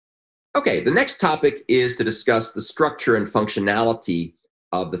Okay, the next topic is to discuss the structure and functionality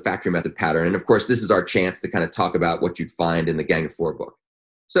of the factory method pattern. And of course, this is our chance to kind of talk about what you'd find in the Gang of Four book.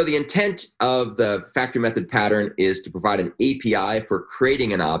 So the intent of the factory method pattern is to provide an API for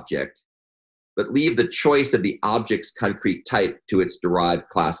creating an object, but leave the choice of the object's concrete type to its derived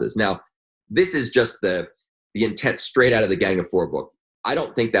classes. Now, this is just the intent straight out of the Gang of Four book. I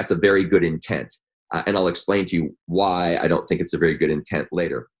don't think that's a very good intent, and I'll explain to you why I don't think it's a very good intent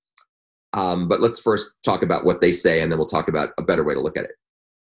later. But let's first talk about what they say, and then we'll talk about a better way to look at it.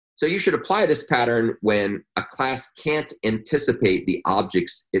 So you should apply this pattern when a class can't anticipate the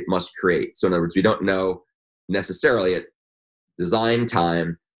objects it must create. So in other words, we don't know necessarily at design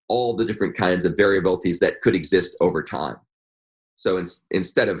time all the different kinds of variabilities that could exist over time. So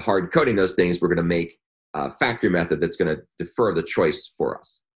instead of hard coding those things, we're going to make a factory method that's going to defer the choice for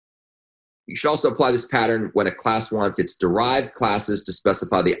us. You should also apply this pattern when a class wants its derived classes to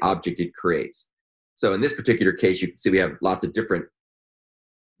specify the object it creates. So in this particular case, you can see we have lots of different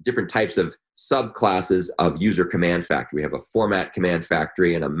types of subclasses of user command factory. We have a format command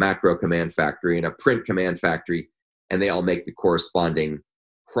factory and a macro command factory and a print command factory, and they all make the corresponding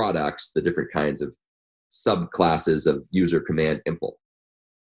products, the different kinds of subclasses of user command impl.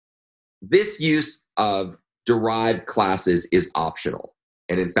 This use of derived classes is optional.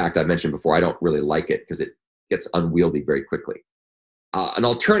 And in fact, I mentioned before, I don't really like it because it gets unwieldy very quickly. An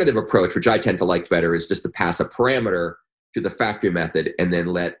alternative approach, which I tend to like better, is just to pass a parameter to the factory method and then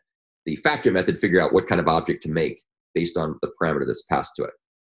let the factory method figure out what kind of object to make based on the parameter that's passed to it.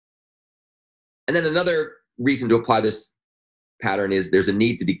 And then another reason to apply this pattern is there's a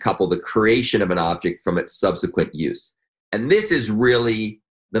need to decouple the creation of an object from its subsequent use. And this is really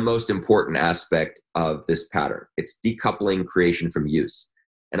the most important aspect of this pattern. It's decoupling creation from use.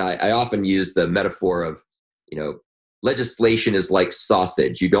 And I often use the metaphor of, legislation is like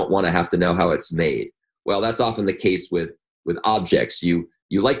sausage. You don't want to have to know how it's made. Well, that's often the case with objects. You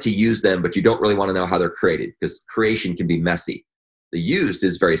like to use them, but you don't really want to know how they're created because creation can be messy. The use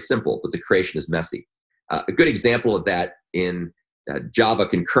is very simple, but the creation is messy. A good example of that in Java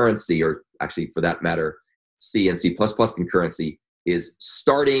concurrency, or actually for that matter, C and C++ concurrency, is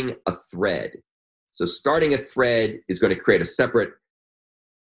starting a thread. So starting a thread is going to create a separate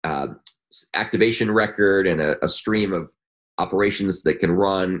activation record and a stream of operations that can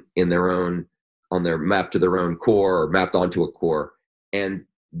run in their own, on their map to their own core or mapped onto a core. And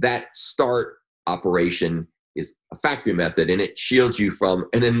that start operation is a factory method, and it shields you from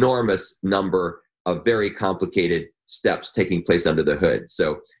an enormous number of very complicated steps taking place under the hood.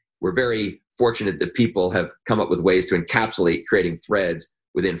 So we're very fortunate that people have come up with ways to encapsulate creating threads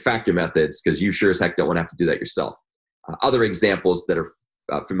within factory methods, because you sure as heck don't want to have to do that yourself. Other examples that are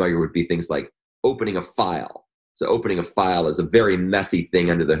familiar would be things like opening a file. So opening a file is a very messy thing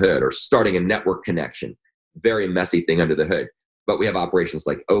under the hood, or starting a network connection, very messy thing under the hood. But we have operations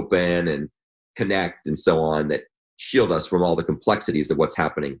like open and connect and so on that shield us from all the complexities of what's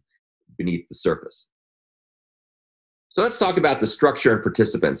happening beneath the surface. So let's talk about the structure and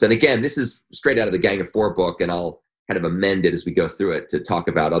participants. And again, this is straight out of the Gang of Four book, and I'll kind of amend it as we go through it to talk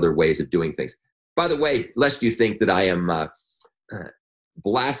about other ways of doing things. By the way, lest you think that I am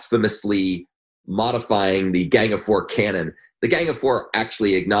blasphemously modifying the Gang of Four canon, the Gang of Four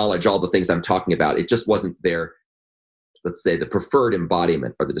actually acknowledge all the things I'm talking about. It just wasn't their, let's say, the preferred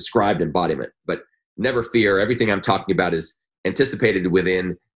embodiment or the described embodiment. But never fear, everything I'm talking about is anticipated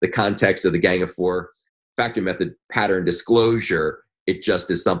within the context of the Gang of Four factory method pattern disclosure. It just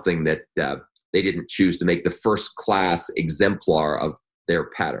is something that they didn't choose to make the first class exemplar of their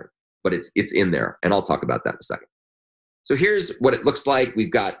pattern, but it's in there, and I'll talk about that in a second. So here's what it looks like.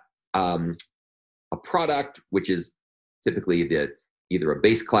 We've got a product, which is typically either a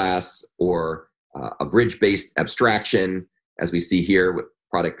base class or a bridge-based abstraction. As we see here,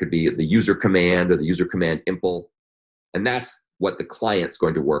 product could be the user command or the user command impl, and that's what the client's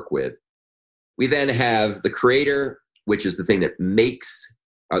going to work with. We then have the creator, which is the thing that makes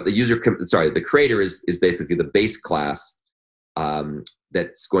the creator is basically the base class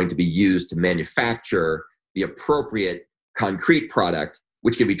that's going to be used to manufacture the appropriate concrete product,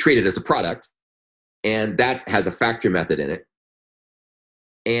 which can be treated as a product, and that has a factory method in it.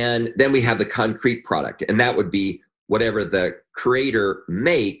 And then we have the concrete product, and that would be whatever the creator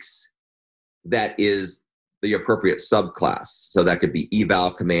makes that is the appropriate subclass. So that could be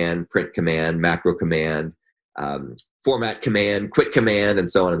eval command, print command, macro command, format command, quit command, and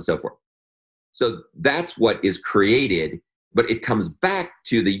so on and so forth. So that's what is created, but it comes back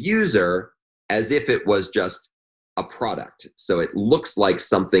to the user as if it was just a product. So it looks like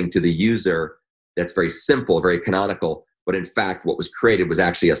something to the user that's very simple, very canonical, but in fact, what was created was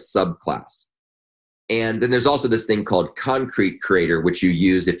actually a subclass. And then there's also this thing called concrete creator, which you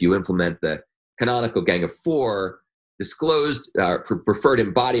use if you implement the canonical gang of four disclosed preferred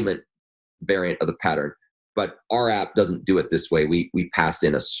embodiment variant of the pattern. But our app doesn't do it this way. We pass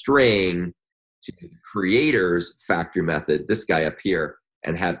in a string to the creator's factory method, this guy up here,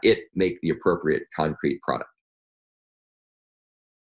 and have it make the appropriate concrete product.